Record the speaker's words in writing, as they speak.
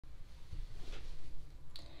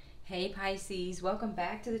Hey Pisces, welcome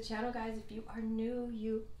back to the channel, guys. If you are new,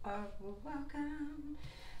 you are welcome.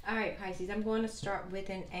 All right, Pisces, I'm going to start with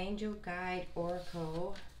an angel guide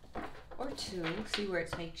oracle or two, see where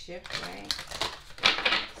it takes you, right?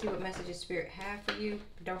 See what messages Spirit have for you.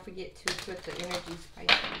 Don't forget to flip the energies,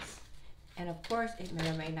 Pisces. And of course, it may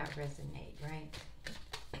or may not resonate, right?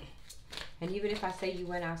 And even if I say you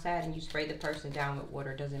went outside and you sprayed the person down with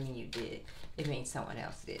water, doesn't mean you did. It means someone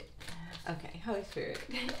else did. Okay, Holy Spirit.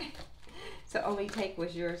 So only take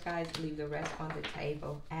what's yours, guys. Leave the rest on the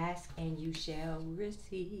table. Ask and you shall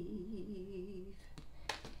receive.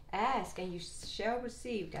 Ask and you shall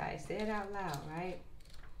receive, guys. Say it out loud, right?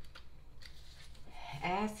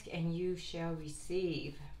 Ask and you shall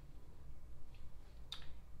receive.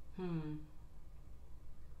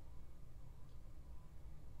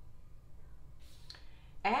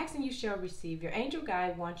 Ask and you shall receive. Your angel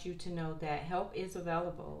guide wants you to know that help is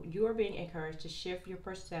available. You are being encouraged to shift your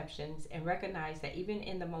perceptions and recognize that even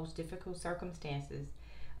in the most difficult circumstances,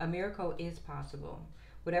 a miracle is possible.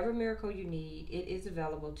 Whatever miracle you need, it is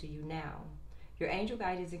available to you now. Your angel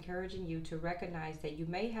guide is encouraging you to recognize that you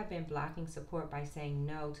may have been blocking support by saying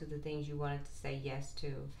no to the things you wanted to say yes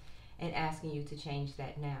to, and asking you to change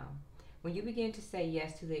that now. When you begin to say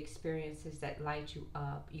yes to the experiences that light you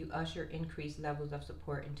up, you usher increased levels of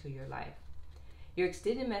support into your life. Your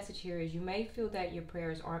extended message here is you may feel that your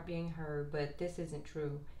prayers aren't being heard, but this isn't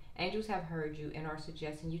true. Angels have heard you and are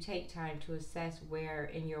suggesting you take time to assess where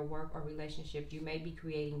in your work or relationship you may be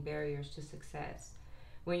creating barriers to success.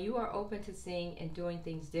 When you are open to seeing and doing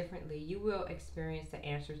things differently, you will experience the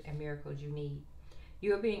answers and miracles you need.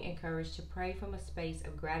 You are being encouraged to pray from a space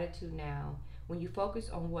of gratitude now. When you focus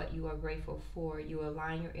on what you are grateful for, you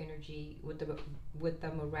align your energy with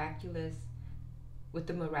the miraculous.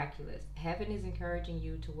 Heaven is encouraging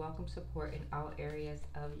you to welcome support in all areas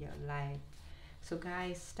of your life. So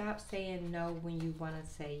guys, stop saying no when you want to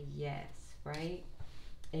say yes, right?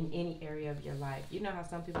 In any area of your life. You know how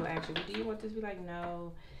some people ask you, do you want this? Be like,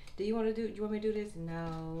 no. Do you want me to do this?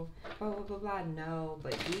 No. Blah, blah, blah, blah. No.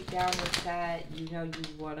 But deep down inside, you know you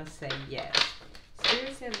want to say yes.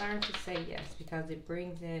 Spirit said learn to say yes because it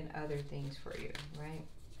brings in other things for you, right?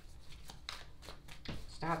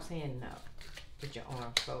 Stop saying no with your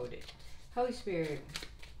arms folded. Holy Spirit,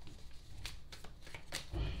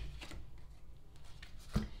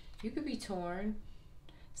 you could be torn.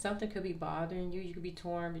 Something could be bothering you. You could be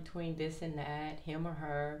torn between this and that, him or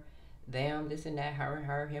her, them, this and that, her and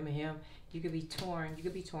her, him and him. You could be torn. You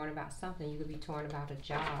could be torn about something. You could be torn about a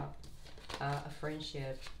job, a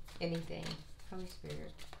friendship, anything. Holy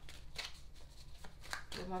Spirit.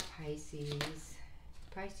 With my Pisces.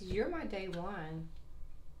 Pisces, you're my day one.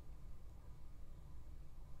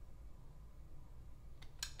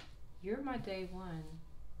 You're my day one.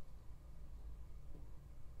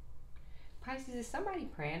 Pisces, is somebody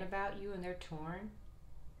praying about you and they're torn?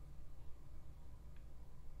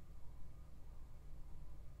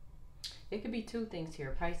 It could be two things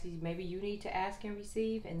here. Pisces, maybe you need to ask and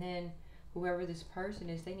receive, and then whoever this person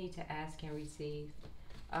is, they need to ask and receive.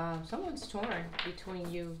 Someone's torn between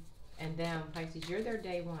you and them. Pisces, you're their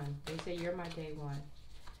day one. They say you're my day one.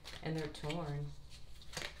 And they're torn.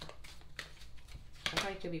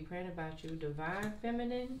 Somebody could be praying about you. Divine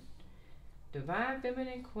feminine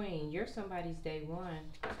queen. You're somebody's day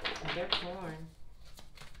one. And they're torn.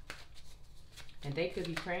 And they could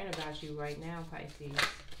be praying about you right now, Pisces.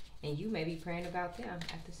 And you may be praying about them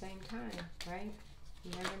at the same time, right?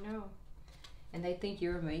 You never know. And they think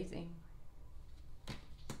you're amazing.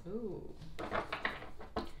 Ooh.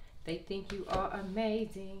 They think you are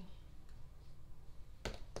amazing.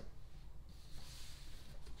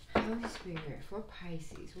 Holy Spirit, for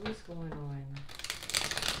Pisces, what is going on?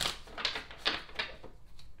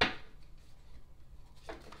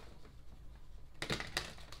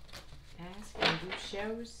 Ask and you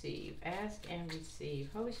shall receive. Ask and receive.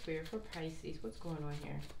 Holy Spirit, for Pisces, what's going on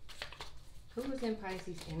here? Who is in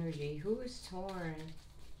Pisces energy? Who is torn?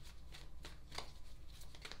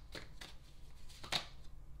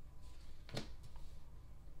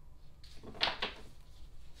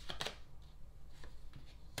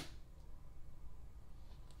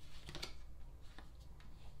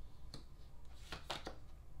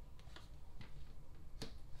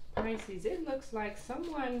 Pisces, it looks like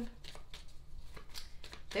someone,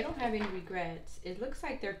 they don't have any regrets. It looks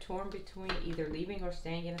like they're torn between either leaving or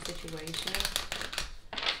staying in a situation.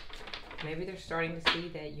 Maybe they're starting to see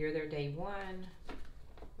that you're their day one,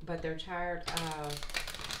 but they're tired of,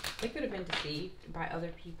 they could have been deceived by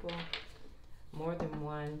other people, more than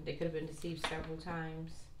one. They could have been deceived several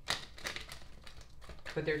times,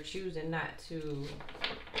 but they're choosing not to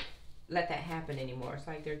let that happen anymore. It's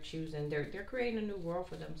like they're choosing, they're creating a new world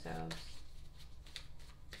for themselves.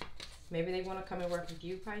 Maybe they want to come and work with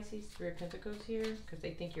you, Pisces. Three of Pentacles here, because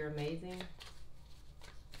they think you're amazing.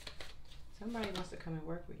 Somebody wants to come and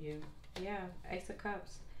work with you. Yeah, Ace of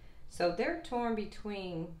Cups. So they're torn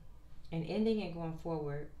between an ending and going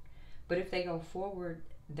forward. But if they go forward,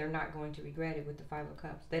 they're not going to regret it with the Five of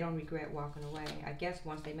Cups. They don't regret walking away. I guess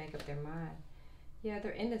once they make up their mind. Yeah,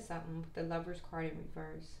 they're into something with the Lover's card in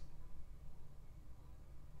reverse.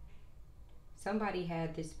 Somebody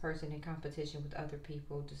had this person in competition with other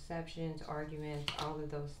people. Deceptions, arguments, all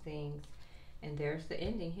of those things. And there's the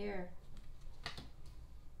ending here.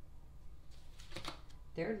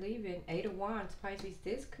 They're leaving. Eight of Wands, Pisces.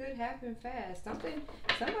 This could happen fast.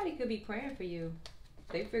 Somebody could be praying for you.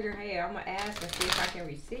 They figure, hey, I'm going to ask and see if I can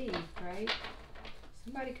receive, right?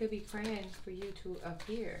 Somebody could be praying for you to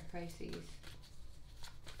appear, Pisces.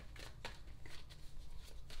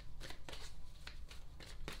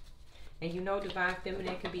 And you know Divine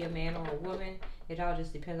Feminine could be a man or a woman. It all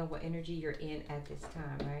just depends on what energy you're in at this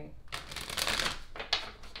time, right?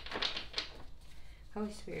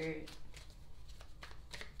 Holy Spirit.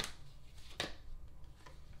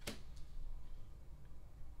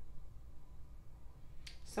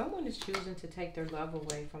 Someone is choosing to take their love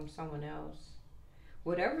away from someone else.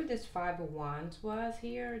 Whatever this Five of Wands was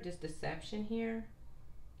here, this deception here,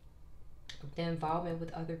 the involvement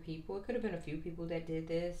with other people, it could have been a few people that did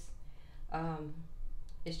this.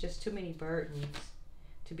 It's just too many burdens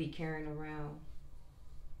to be carrying around.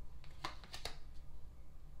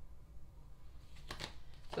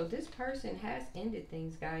 So this person has ended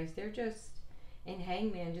things, guys. They're just in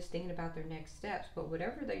Hangman, just thinking about their next steps. But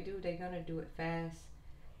whatever they do, they're going to do it fast.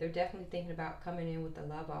 They're definitely thinking about coming in with the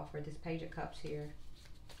love offer. This Page of Cups here.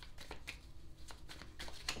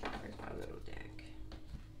 Where's my little deck?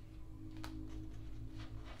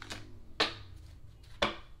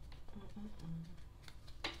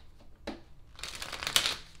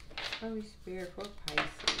 Holy Spirit for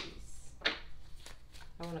Pisces.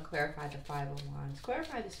 I want to clarify the Five of Wands.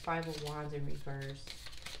 Clarify this Five of Wands in reverse.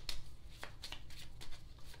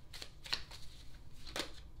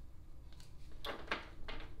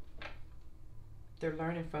 They're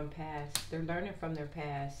learning from past. They're learning from their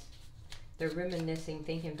past. They're reminiscing,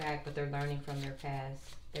 thinking back, but they're learning from their past.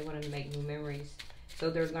 They want to make new memories. So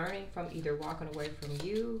they're learning from either walking away from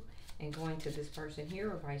you and going to this person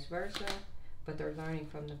here or vice versa. But they're learning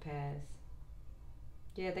from the past.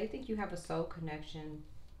 Yeah, they think you have a soul connection,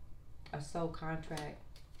 a soul contract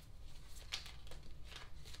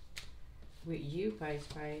with you,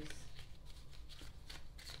 Pisces.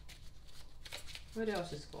 What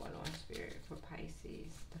else is going on, Spirit, for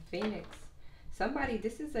Pisces? The Phoenix. Somebody,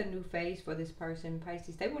 this is a new phase for this person,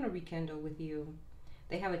 Pisces. They want to rekindle with you.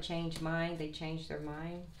 They have a changed mind. They changed their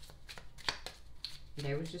mind.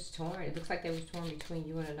 They was just torn. It looks like they was torn between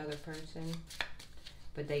you and another person.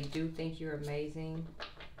 But they do think you're amazing.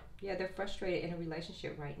 Yeah, they're frustrated in a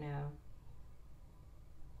relationship right now.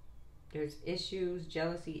 There's issues,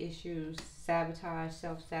 jealousy issues, sabotage,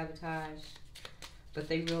 self-sabotage. But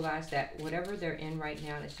they realize that whatever they're in right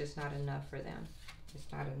now, it's just not enough for them. It's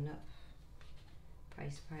not enough.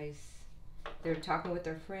 Pisces. They're talking with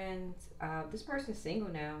their friends. This person's single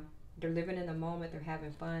now. They're living in the moment. They're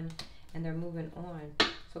having fun. And they're moving on.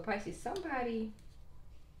 So Pisces, somebody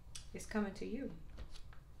is coming to you.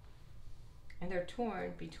 And they're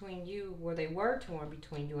torn between you, or they were torn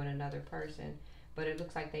between you and another person. But it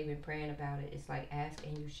looks like they've been praying about it. It's like ask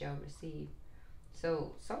and you shall receive.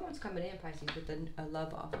 So someone's coming in, Pisces, with a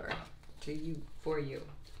love offer to you, for you.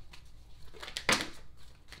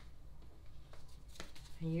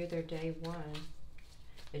 And you're their day one.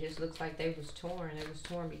 It just looks like they was torn. They was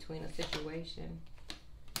torn between a situation.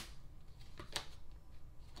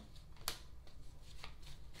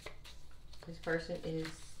 This person is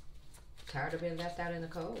tired of being left out in the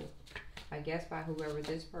cold. I guess by whoever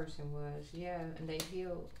this person was. Yeah, and they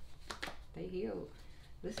healed. They healed.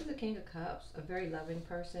 This is a King of Cups. A very loving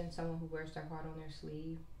person. Someone who wears their heart on their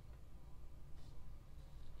sleeve.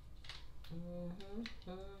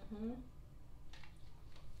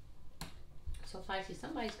 So Pisces,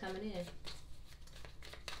 somebody's coming in.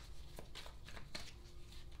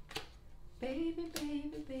 Baby,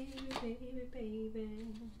 baby, baby, baby, baby.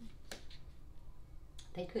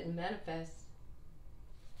 They couldn't manifest,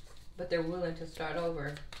 but they're willing to start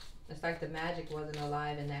over. It's like the magic wasn't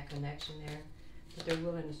alive in that connection there, but they're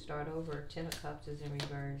willing to start over. Ten of Cups is in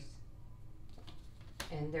reverse.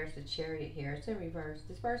 And there's the Chariot here. It's in reverse.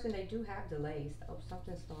 This person, they do have delays. Oh,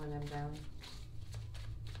 something's slowing them down.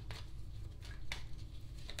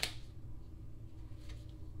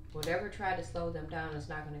 Whatever tried to slow them down is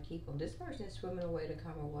not going to keep them. This person is swimming away to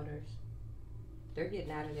calmer waters. They're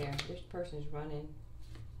getting out of there. This person is running.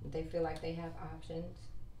 They feel like they have options.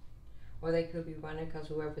 Or they could be running because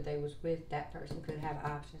whoever they was with, that person could have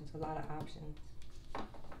options. A lot of options.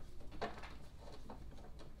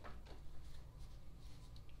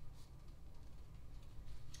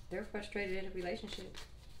 They're frustrated in a relationship.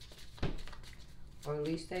 Or at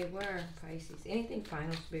least they were, Pisces. Anything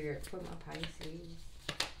final, Spirit, for my Pisces.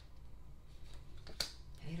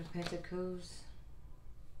 Eight of Pentacles.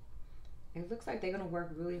 It looks like they're going to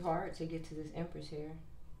work really hard to get to this Empress here.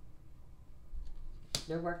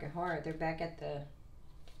 They're working hard. They're back at the,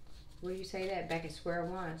 what do you say that? Back at square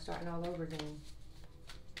one, starting all over again.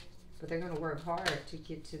 But they're going to work hard to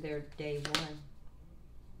get to their day one.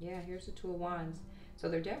 Yeah, here's the Two of Wands. So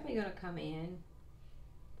they're definitely going to come in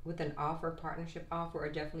with an offer, partnership offer, or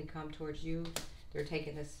definitely come towards you. They're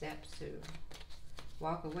taking the steps to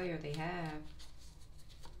walk away, or they have.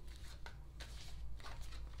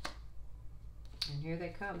 And here they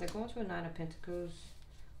come. They're going to a Nine of Pentacles.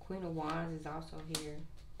 Queen of Wands is also here.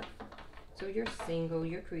 So you're single,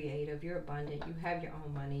 you're creative, you're abundant, you have your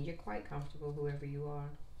own money, you're quite comfortable, whoever you are.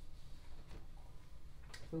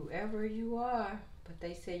 Whoever you are. But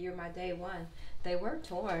they say you're my day one. They were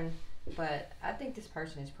torn, but I think this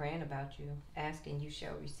person is praying about you, asking you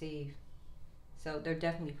shall receive. So they're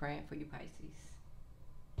definitely praying for you, Pisces.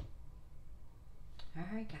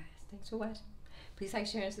 Alright guys, thanks for watching. Please like,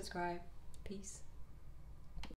 share, and subscribe. Peace.